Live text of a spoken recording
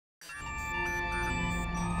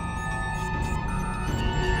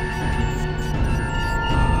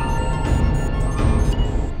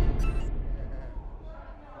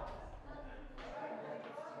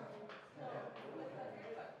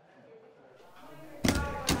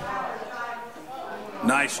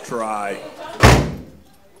Nice try.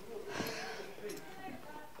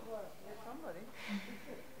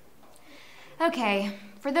 Okay,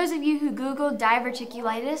 for those of you who Googled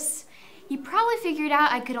diverticulitis, you probably figured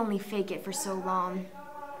out I could only fake it for so long.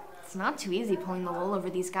 It's not too easy pulling the wool over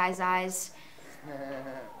these guys' eyes.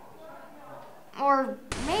 Or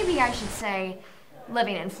maybe I should say,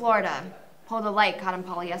 living in Florida, pull the light cotton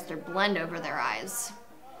polyester blend over their eyes.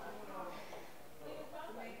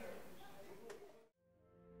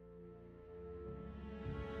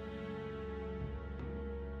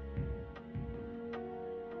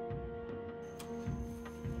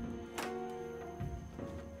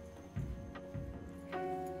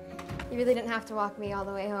 You really didn't have to walk me all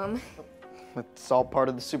the way home. It's all part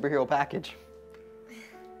of the superhero package.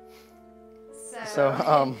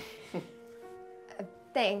 So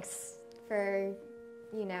thanks for,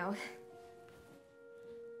 you know,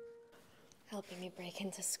 helping me break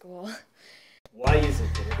into school. Why is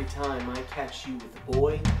it that every time I catch you with a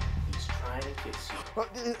boy, he's trying to kiss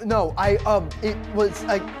you? No, it was,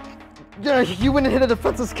 you wouldn't hit a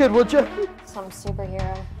defenseless kid, would you? Some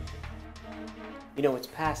superhero. You know, it's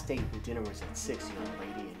past 8 and dinner was at 6, young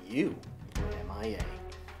lady, and you were MIA.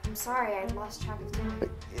 I'm sorry, I lost track of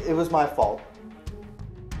time. It was my fault.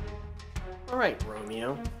 All right,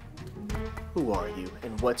 Romeo. Who are you,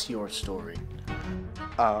 and what's your story?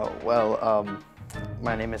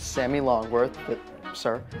 My name is Sammy Longworth,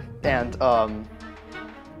 sir, and,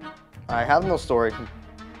 I have no story.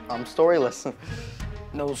 I'm storyless.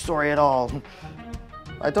 No story at all.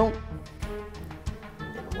 I don't...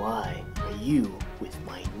 Then why are you with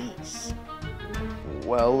my niece?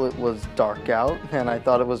 Well, it was dark out, and I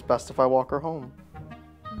thought it was best if I walk her home.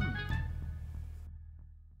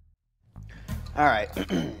 All right.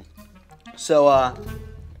 So,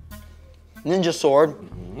 ninja sword,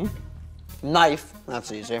 knife,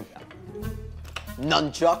 that's easy.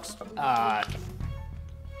 Nunchucks.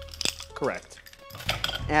 Correct.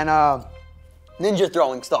 And, ninja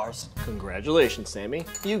throwing stars. Congratulations, Sammy.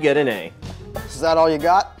 You get an A. Is that all you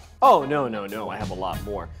got? Oh, no, I have a lot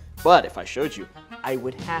more. But if I showed you, I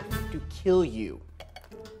would have to kill you.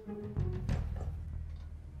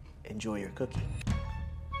 Enjoy your cookie.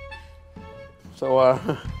 So,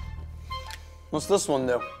 what's this one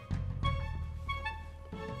do?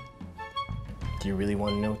 Do you really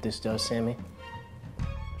want to know what this does, Sammy?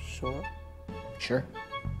 Sure. Sure.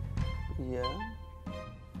 Yeah.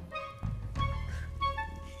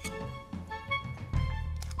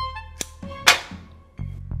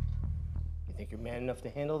 You think you're man enough to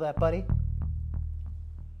handle that, buddy?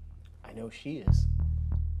 I know she is.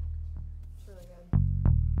 It's really good.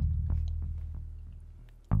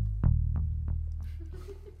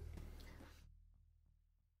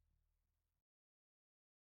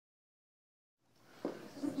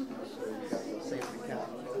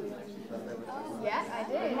 Yes, I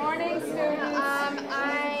did. Good morning, students. I'm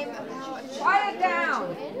about... Quiet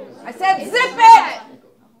down. I said zip it!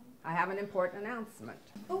 I have an important announcement.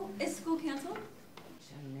 Oh, is school canceled?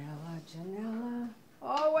 Janella,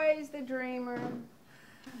 always the dreamer.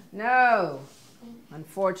 No.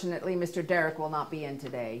 Unfortunately, Mr. Derrick will not be in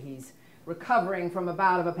today. He's recovering from a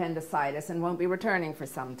bout of appendicitis and won't be returning for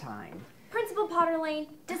some time. Principal Potterlane,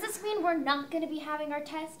 does this mean we're not going to be having our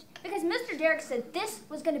test? Because Mr. Derrick said this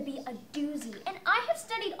was going to be a doozy, and I have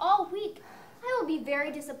studied all week. I will be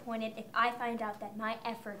very disappointed if I find out that my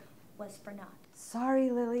effort was for naught. Sorry,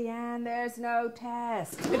 Lillian, there's no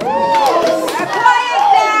test. Quiet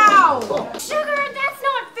down! Sugar, that's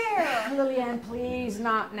not fair! Lillian, please,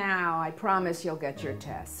 not now. I promise you'll get your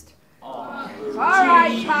test. All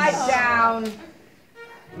right, pipe down.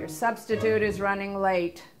 Your substitute is running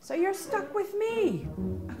late, so you're stuck with me.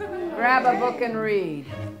 Grab a book and read.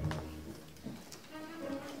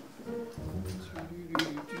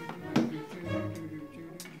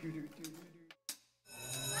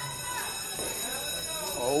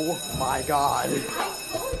 Oh my God. I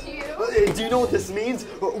told you. Do you know what this means?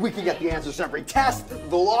 We can get the answers to every test,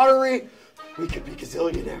 the lottery. We could be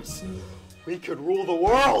gazillionaires. We could rule the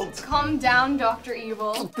world. Calm down, Dr.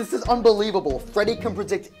 Evil. This is unbelievable. Freddy can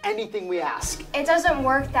predict anything we ask. It doesn't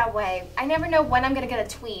work that way. I never know when I'm gonna get a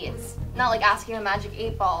tweet. It's not like asking a magic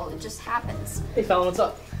 8-ball. It just happens. Hey, Fallon, what's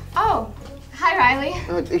up? Oh, hi, Riley.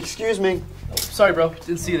 Excuse me. Sorry, bro.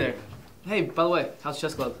 Didn't see you there. Hey, by the way, how's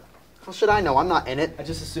chess club? How should I know? I'm not in it. I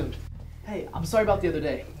just assumed. Hey, I'm sorry about the other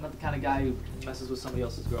day. I'm not the kind of guy who messes with somebody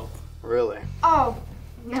else's girl. Really? Oh,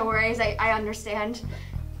 no worries. I understand.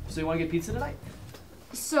 So you want to get pizza tonight?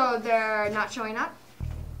 So they're not showing up?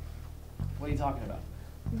 What are you talking about?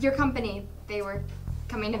 Your company, they were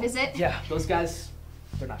coming to visit? Yeah, those guys,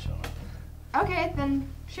 they're not showing up. Okay, then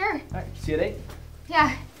sure. All right, see you at 8.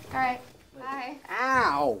 Yeah, all right. Bye.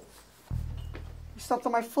 Ow! You stepped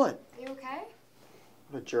on my foot. Are you okay?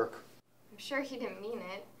 What a jerk. I'm sure he didn't mean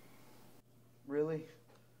it. Really?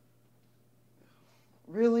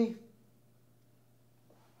 Really?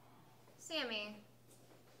 Sammy.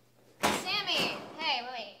 Sammy! Hey,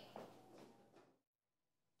 wait.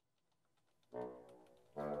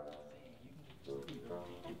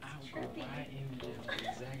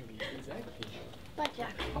 Exactly. But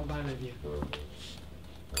Jack. I'll buy with you.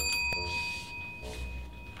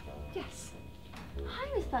 Yes.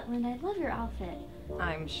 Hi, Miss Butland. I love your outfit.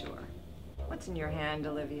 I'm sure. What's in your hand,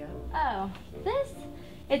 Olivia? Oh, this?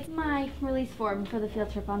 It's my release form for the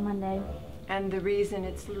field trip on Monday. And the reason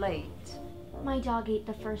it's late? My dog ate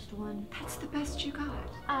the first one. That's the best you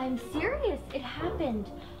got. I'm serious. It happened.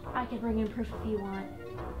 I could bring in proof if you want.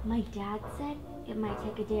 My dad said it might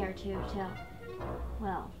take a day or two to,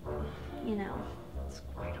 well, you know. It's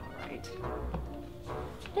quite all right.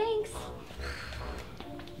 Thanks.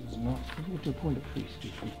 It's not for you to appoint a priest to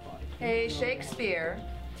treat body. Hey, Shakespeare,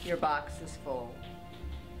 your box is full.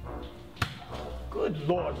 Good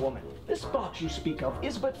Lord, woman. This box you speak of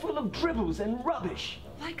is but full of dribbles and rubbish.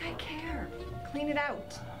 Like I care. Clean it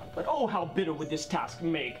out. But oh, how bitter would this task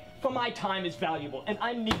make? For my time is valuable, and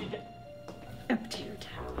I'm needed to... Empty your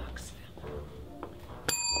tab box, Phil.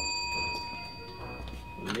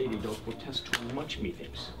 Lady, don't protest too much,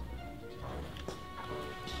 methinks.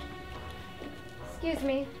 Excuse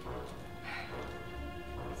me.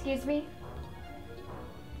 Excuse me.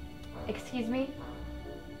 Excuse me.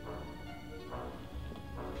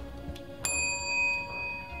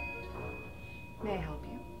 May I help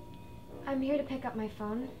you? I'm here to pick up my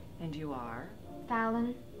phone. And you are?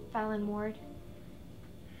 Fallon Ward.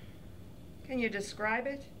 Can you describe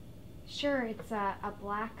it? Sure, it's a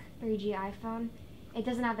black 3G iPhone. It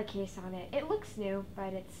doesn't have a case on it. It looks new,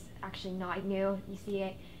 but it's actually not new. You see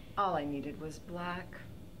it. All I needed was black.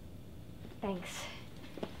 Thanks.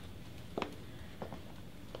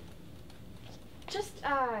 Just,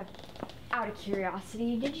 out of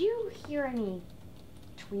curiosity, did you hear any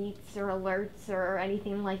tweets or alerts or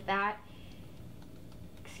anything like that?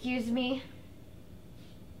 Excuse me?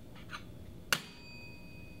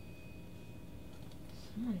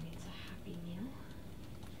 Someone needs a Happy Meal.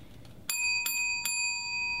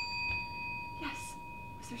 Yes.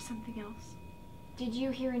 Was there something else? Did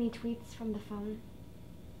you hear any tweets from the phone?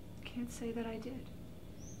 Can't say that I did.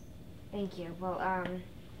 Thank you. Well,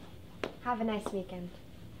 have a nice weekend.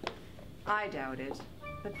 I doubt it.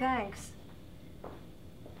 But thanks.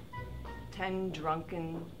 10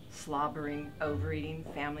 drunken, slobbering, overeating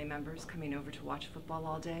family members coming over to watch football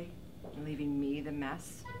all day and leaving me the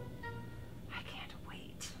mess. I can't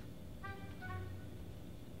wait.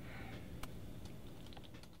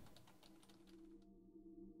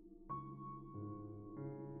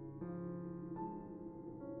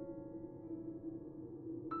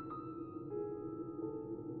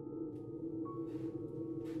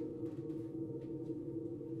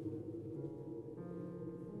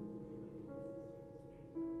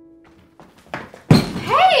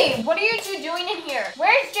 Hey! What are you two doing in here?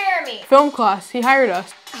 Where's Jeremy? Film class. He hired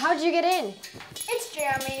us. How'd you get in? It's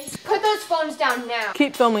Jeremy's. Put those phones down now.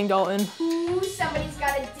 Keep filming, Dalton. Ooh, somebody's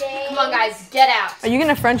got a date. Come on, guys, get out. Are you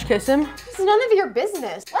gonna French kiss him? It's none of your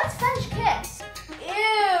business. Let's French kiss.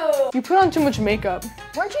 Ew. You put on too much makeup.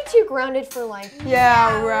 Weren't you too grounded for life?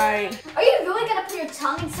 Yeah, right. Are you really gonna put your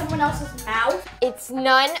tongue in someone else's mouth? It's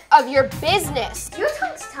none of your business. Do your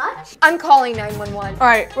tongues touch? I'm calling 911. All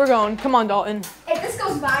right, we're going. Come on, Dalton. If this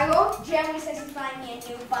goes viral, Jeremy says he's buying me a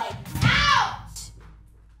new bike. Out!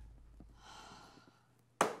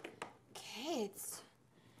 Kids.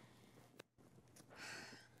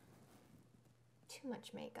 Too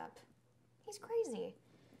much makeup. He's crazy.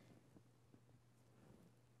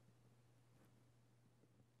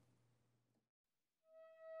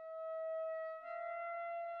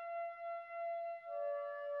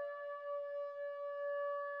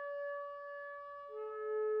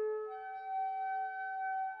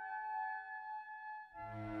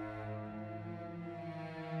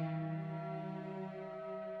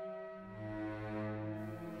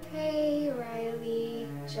 Hey, Riley.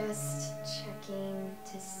 Just checking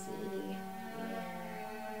to see where you're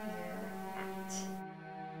at.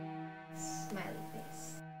 Smiley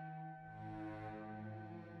face.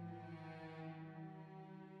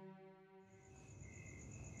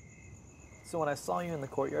 So when I saw you in the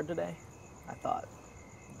courtyard today, I thought,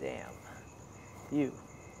 damn, you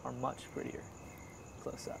are much prettier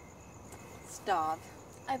close up. Stop.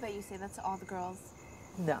 I bet you say that to all the girls.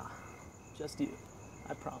 Nah, just you.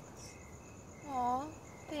 I promise. Aw,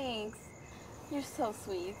 thanks. You're so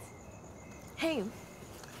sweet. Hey,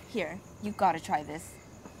 here, you gotta try this.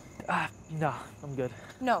 No, I'm good.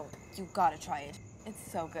 No, you gotta try it.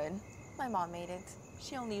 It's so good. My mom made it.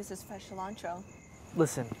 She only uses fresh cilantro.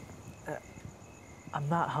 Listen, I'm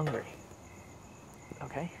not hungry.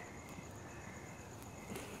 Okay?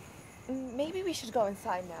 Maybe we should go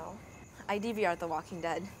inside now. I DVR'd The Walking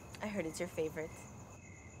Dead. I heard it's your favorite.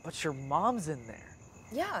 But your mom's in there.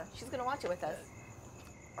 Yeah, she's gonna watch it with us.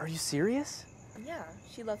 Are you serious? Yeah,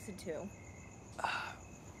 she loves it too.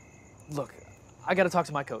 Look, I gotta talk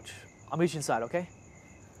to my coach. I'll meet you inside, okay?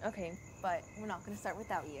 Okay, but we're not gonna start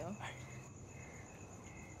without you.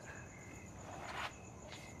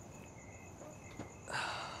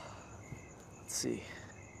 Let's see.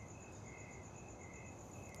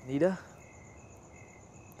 Nita?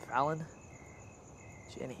 Fallon?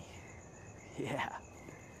 Jenny. Yeah,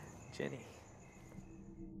 Jenny.